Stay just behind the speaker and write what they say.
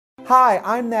Hi,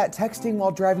 I'm that texting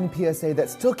while driving PSA that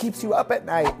still keeps you up at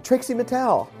night, Trixie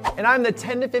Mattel. And I'm the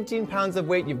 10 to 15 pounds of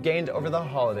weight you've gained over the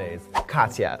holidays,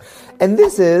 Katya. And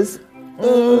this is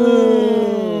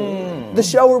the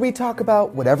show where we talk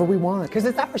about whatever we want. Because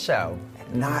it's our show.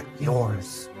 Not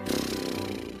yours.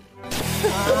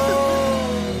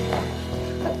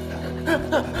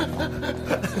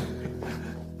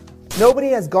 Nobody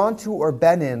has gone to or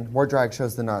been in more drag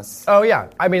shows than us. Oh yeah,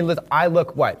 I mean, listen, I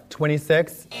look,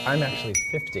 26? I'm actually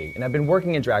 50, and I've been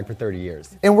working in drag for 30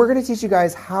 years. And we're gonna teach you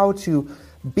guys how to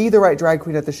be the right drag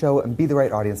queen at the show and be the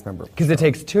right audience member. Because it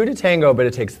takes 2 to tango, but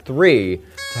it takes 3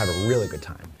 to have a really good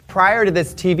time. Prior to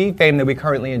this TV fame that we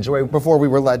currently enjoy, Before we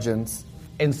were legends.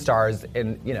 and stars,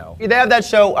 and they have that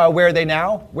show, Where Are They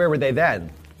Now? Where were they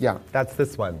then? Yeah. That's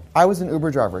this one. I was an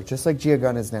Uber driver, just like Gia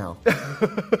Gunn is now.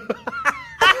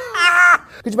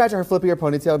 Could you imagine her flipping her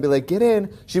ponytail and be like, get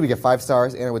in? She would get 5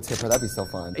 stars, and I would tip her. That'd be so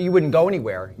fun. You wouldn't go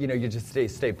anywhere. You just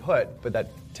stay put, but that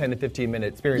 10 to 15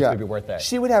 minute experience would be worth it.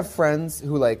 She would have friends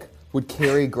who would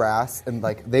carry grass and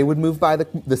they would move by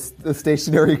the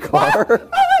stationary car.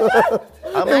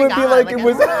 Oh it would be like it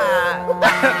was.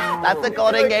 That's the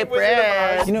Golden Gate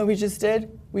Bridge. You know what we just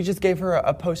did? We just gave her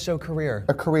a post-show career.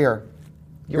 A career.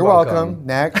 You're welcome.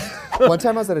 Next. One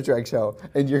time I was at a drag show,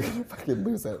 and you're gonna fucking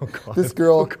lose it. This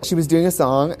girl, she was doing a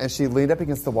song, and she leaned up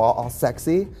against the wall, all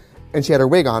sexy, and she had her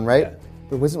wig on, right? Yeah.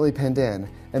 But it wasn't really pinned in,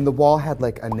 and the wall had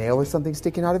like a nail or something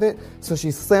sticking out of it. So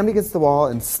she slammed against the wall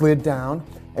and slid down.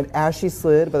 And as she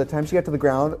slid, by the time she got to the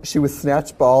ground, she was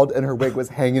snatched bald, and her wig was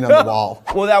hanging on the wall.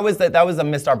 Well, that was a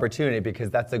missed opportunity because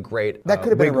that's a great That could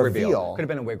have been wig a reveal. Could have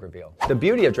been a wig reveal. The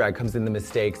beauty of drag comes in the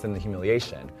mistakes and the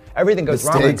humiliation. Everything goes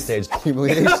wrong on stage.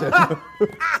 Humiliation.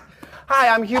 Hi,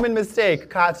 I'm Human Mistake,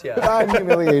 Katya. I'm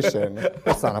humiliation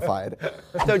personified.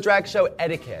 So drag show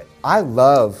etiquette. I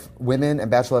love women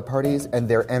and bachelorette parties and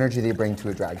their energy they bring to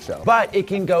a drag show. But it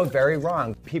can go very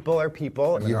wrong. People are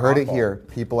people. And You they're heard it awful. here.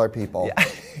 People are people.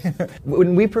 Yeah.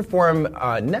 When we perform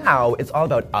now, it's all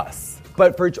about us.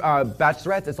 But for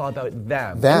bachelorettes, it's all about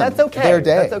them. And that's okay. Their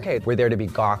day. That's okay. We're there to be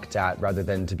gawked at rather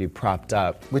than to be propped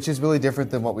up. Which is really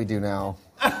different than what we do now.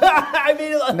 I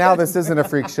mean, Now this isn't a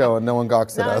freak show and no one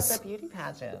gawks at us. It's a beauty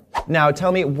pageant. Now,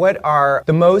 tell me, what are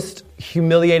the most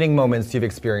humiliating moments you've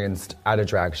experienced at a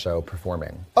drag show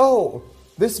performing? Oh,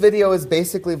 this video is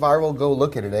basically viral. Go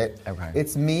look at it. Okay.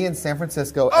 It's me in San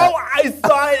Francisco. Oh, I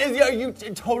saw it. You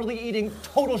totally eating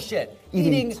total shit.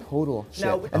 Eating total shit.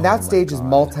 Now- And that stage is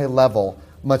multi-level,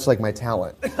 much like my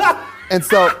talent. And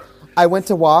so I went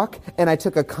to walk, and I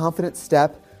took a confident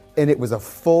step, and it was a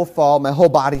full fall. My whole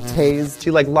body tased. She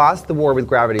lost the war with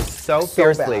gravity so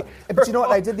fiercely. bad. But you know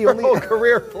what? I did the only. Her whole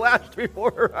career flashed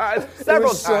before her eyes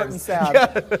several It was short and times.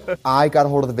 sad. Yeah. I got a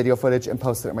hold of the video footage and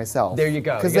posted it myself. There you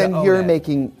go. Because You gotta then own you're it.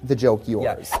 making the joke yours.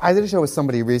 Yes. I did a show with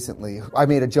somebody recently. I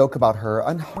made a joke about her,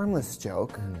 a harmless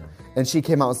joke. And she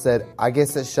came out and said, I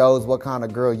guess it shows what kind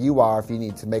of girl you are if you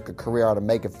need to make a career out of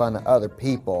making fun of other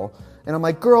people. And I'm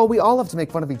like, girl, we all have to make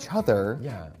fun of each other.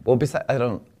 Yeah. Well, besides, I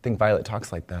don't think Violet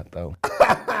talks like that, though.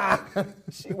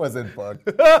 She wasn't booked.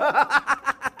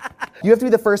 You have to be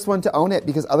the first one to own it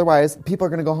because otherwise people are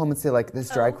going to go home and say, like, this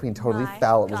drag queen totally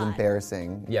fell. It was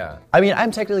embarrassing. Yeah. I mean, I'm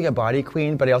technically a body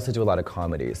queen, but I also do a lot of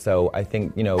comedy. So I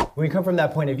think, when you come from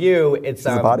that point of view, it's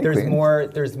a body there's queen. more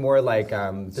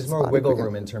body wiggle queen.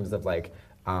 room in terms of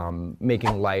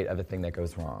making light of a thing that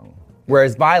goes wrong.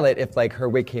 Whereas Violet, if her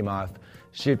wig came off,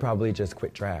 she'd probably just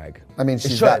quit drag. I mean,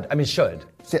 She's she's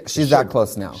Should. that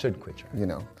close now. Should quit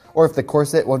drag. Or if the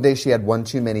corset, one day she had one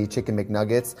too many chicken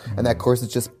McNuggets, and that corset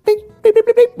just beep, beep, beep,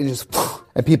 beep, beep, and just,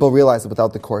 and people realize that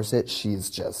without the corset, she's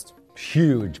just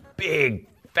Huge, big,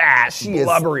 fat,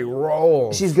 blubbery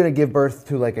rolls. She's gonna give birth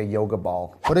to like a yoga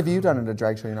ball. What have you done at a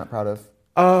drag show you're not proud of?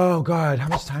 Oh God, how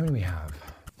much time do we have?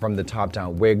 From the top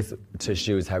down, wigs to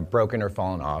shoes have broken or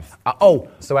fallen off.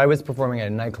 So I was performing at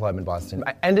a nightclub in Boston.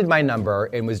 I ended my number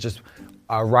and was just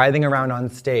writhing around on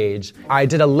stage. I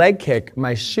did a leg kick,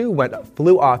 my shoe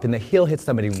flew off and the heel hit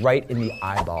somebody right in the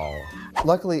eyeball.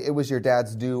 Luckily, it was your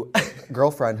dad's new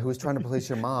girlfriend who was trying to replace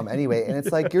your mom anyway, and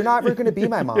it's like, you're not ever gonna be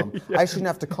my mom. I shouldn't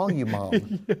have to call you mom.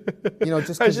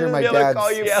 Just because you're my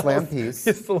dad's slam piece.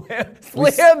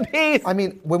 Slam piece! I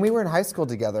mean, when we were in high school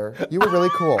together, you were really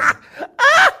cool.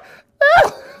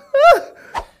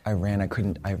 I ran.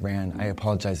 I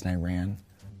apologized and I ran.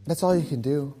 That's all you can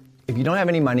do. If you don't have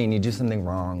any money and you do something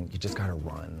wrong, you just gotta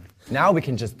run. Now we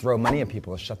can just throw money at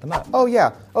people and shut them up. Oh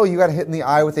yeah. Oh, you got hit in the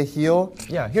eye with a heel?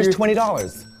 Yeah, here's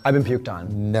 $20. I've been puked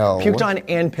on. No. Puked on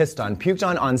and pissed on. Puked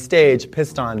on stage,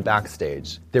 pissed on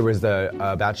backstage. There was a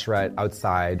bachelorette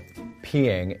outside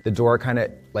peeing. The door kind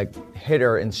of hit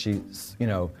her and she,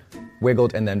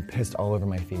 wiggled, and then pissed all over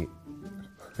my feet.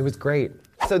 It was great.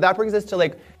 So that brings us to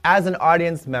like, as an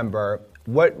audience member,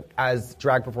 what as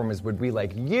drag performers would we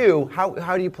like you? How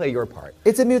do you play your part?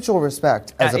 It's a mutual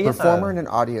respect. As a Yeah. performer and an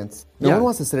audience, no Yeah. one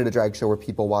wants to sit at a drag show where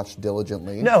people watch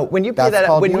diligently. No, when you pay That's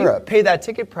called you Europe. pay that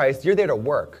ticket price, you're there to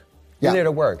work. You're Yeah. there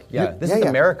to work. Yeah, this is Yeah.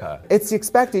 America. It's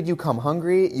expected you come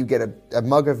hungry, you get a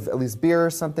mug of at least beer or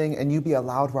something, and you be a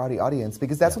loud, rowdy audience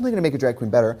because that's only going to make a drag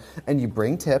queen better. And you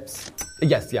bring tips.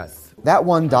 Yes, yes. That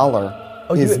 $1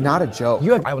 is not a joke.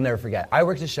 I will never forget. I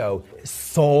worked a show,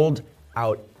 sold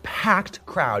out, packed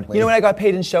crowd. You know what I got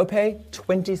paid in show pay?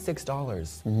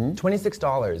 $26.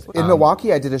 $26. In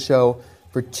Milwaukee, I did a show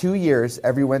for 2 years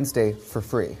every Wednesday for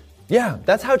free. Yeah,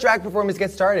 that's how drag performers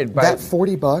get started. By That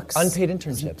 $40, unpaid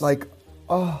internships. like,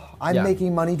 I'm Yeah.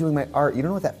 making money doing my art. You don't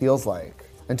know what that feels like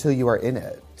until you are in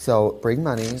it. So bring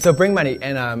money. So bring money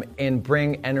and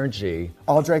bring energy.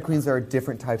 All drag queens are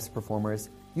different types of performers.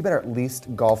 You better at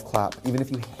least golf clap, even if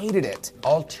you hated it.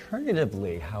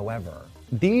 Alternatively, however,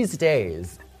 these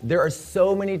days, there are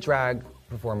so many drag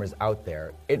performers out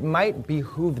there, it might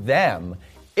behoove them,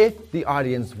 if the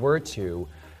audience were to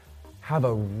have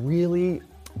a really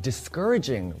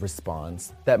discouraging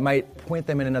response that might point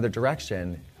them in another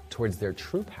direction towards their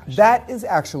true passion. That is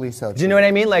actually so true. Do you know what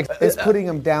I mean? Like It's putting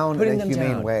them down putting in a them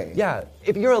humane down. way. Yeah,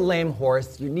 if you're a lame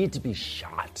horse, you need to be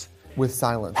shot. With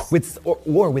silence.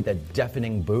 Or with a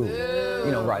deafening boo.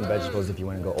 You know, rotten vegetables if you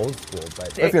want to go old school.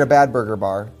 But If you're at a bad burger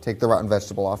bar, take the rotten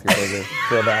vegetable off your burger.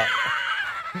 Feel that.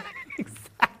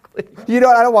 Exactly. You know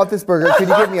what? I don't want this burger. Can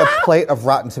you give me a plate of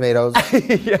rotten tomatoes?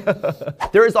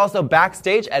 There is also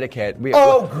backstage etiquette.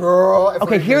 Girl.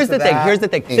 Okay, here's the thing. Here's the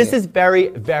thing. This is very,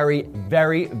 very,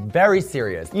 very, very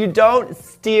serious. You don't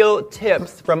steal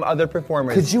tips from other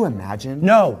performers. Could you imagine?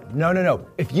 No.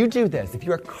 If you do this, if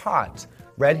you are caught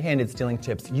red-handed stealing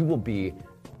tips, you will be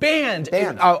banned.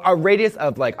 Banned. A radius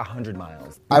of like 100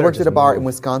 miles. I worked at a bar in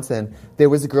Wisconsin. There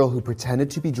was a girl who pretended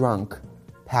to be drunk,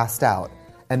 passed out,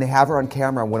 and they have her on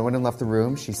camera. When I went and left the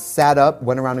room, she sat up,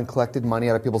 went around and collected money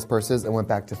out of people's purses, and went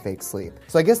back to fake sleep.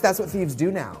 So I guess that's what thieves do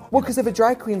now. Well, because if a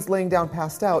drag queen's laying down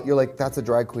passed out, you're like, that's a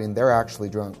drag queen. They're actually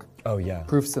drunk. Oh, yeah.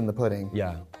 Proof's in the pudding.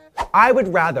 Yeah. I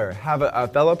would rather have a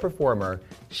fellow performer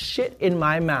shit in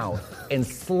my mouth and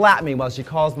slap me while she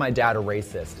calls my dad a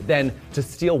racist than to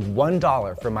steal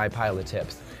 $1 from my pile of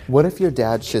tips. What if your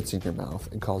dad shits in your mouth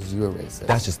and calls you a racist?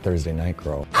 That's just Thursday night,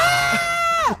 girl.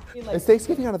 Is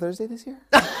Thanksgiving on a Thursday this year?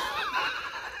 It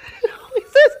always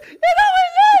is!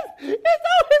 It's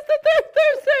always the third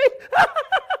Thursday!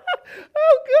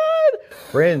 Oh, God!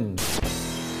 Fringe.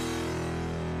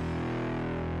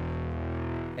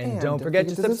 And don't forget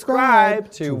to subscribe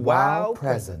to Wow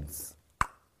Presents.